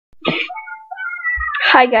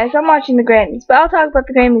Hi guys, I'm watching the Grammys, but I'll talk about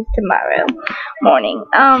the Grammys tomorrow morning.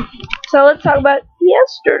 So let's talk about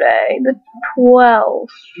yesterday, the 12th.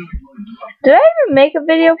 Did I even make a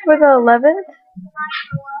video for the 11th?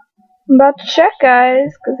 I'm about to check,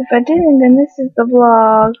 guys, because if I didn't, then this is the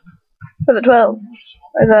vlog for the 12th.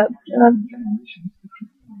 Or the 11th.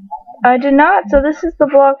 I did not, so this is the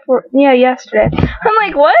vlog for, yesterday. I'm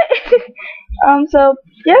like, what? So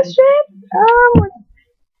yesterday,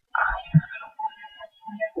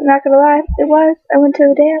 I'm not gonna lie, it was. I went to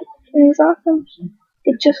the dance, and it was awesome.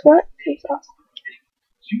 It just was. It was awesome.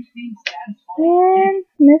 And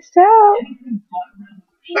missed out.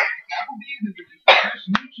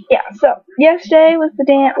 Yeah, so yesterday was the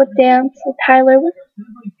dance with Tyler. With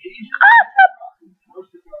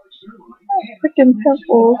freaking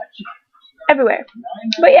pimples everywhere.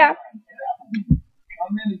 But yeah,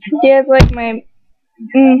 he has like my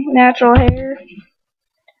natural hair.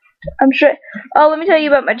 I'm sure. Oh, let me tell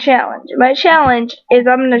you about my challenge. My challenge is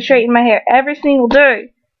I'm gonna straighten my hair every single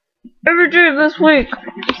day. Every day this week.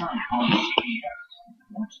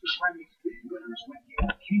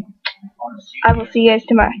 I will see you guys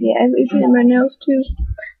tomorrow. Yeah, I'm losing my nails too.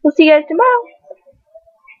 We'll see you guys tomorrow.